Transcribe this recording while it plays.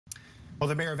Well,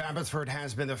 the mayor of Abbotsford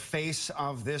has been the face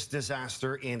of this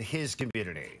disaster in his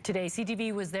community. Today,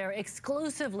 CTV was there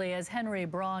exclusively as Henry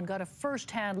Braun got a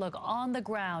first-hand look on the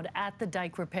ground at the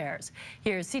dike repairs.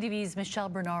 Here's CTV's Michelle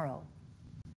Bernaro.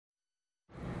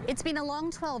 It's been a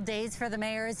long 12 days for the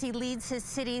mayor as he leads his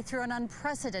city through an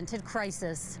unprecedented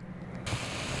crisis.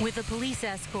 With a police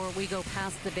escort, we go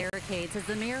past the barricades as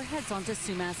the mayor heads onto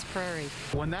Sumas Prairie.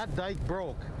 When that dike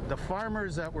broke, the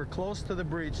farmers that were close to the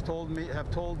breach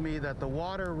have told me that the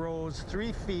water rose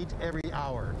 3 feet every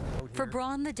hour. For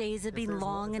Braun, the days have been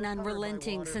long and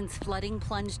unrelenting since flooding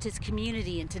plunged his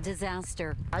community into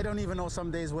disaster. I don't even know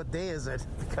some days what day is it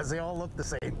because they all look the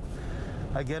same.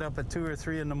 I get up at 2 or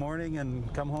 3 in the morning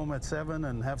and come home at 7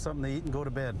 and have something to eat and go to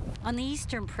bed. On the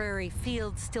eastern prairie,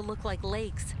 fields still look like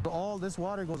lakes. All this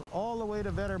water goes all the way to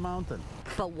Vetter Mountain.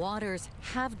 But waters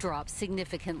have dropped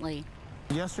significantly.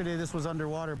 Yesterday this was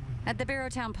underwater. At the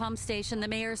Barrowtown pump station, the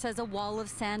mayor says a wall of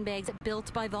sandbags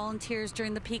built by volunteers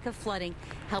during the peak of flooding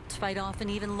helped fight off an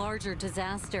even larger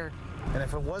disaster. And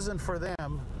if it wasn't for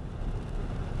them,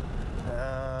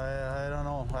 I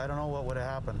don't know what would have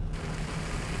happened.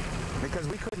 Because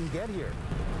we couldn't get here.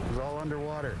 It was all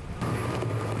underwater.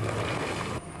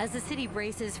 As the city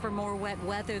braces for more wet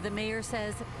weather, the mayor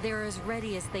says they're as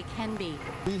ready as they can be.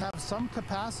 We have some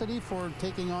capacity for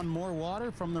taking on more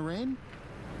water from the rain.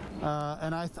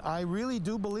 And I really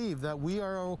do believe that we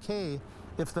are okay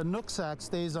if the Nooksack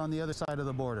stays on the other side of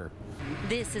the border.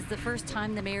 This is the first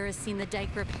time the mayor has seen the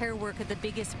dike repair work at the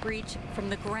biggest breach from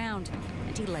the ground,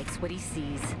 and he likes what he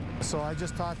sees. So I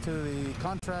just talked to the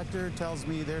contractor, tells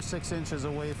me they're 6 inches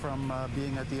away from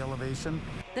being at the elevation.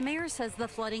 The mayor says the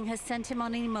flooding has sent him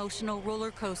on an emotional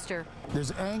roller coaster.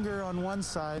 There's anger on one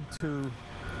side to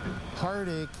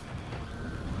heartache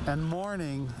and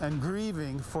mourning and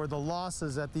grieving for the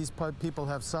losses that these people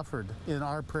have suffered in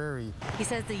our prairie. He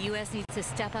says the U.S. needs to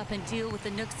step up and deal with the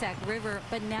Nooksack River,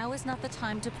 but now is not the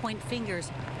time to point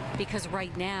fingers, because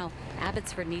right now,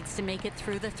 Abbotsford needs to make it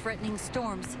through the threatening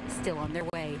storms still on their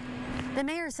way. The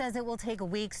mayor says it will take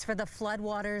weeks for the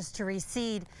floodwaters to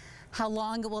recede. How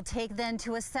long it will take then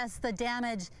to assess the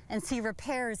damage and see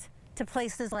repairs to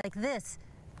places like this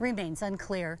remains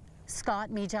unclear. Scott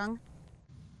Mijung.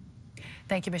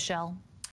 Thank you, Michelle.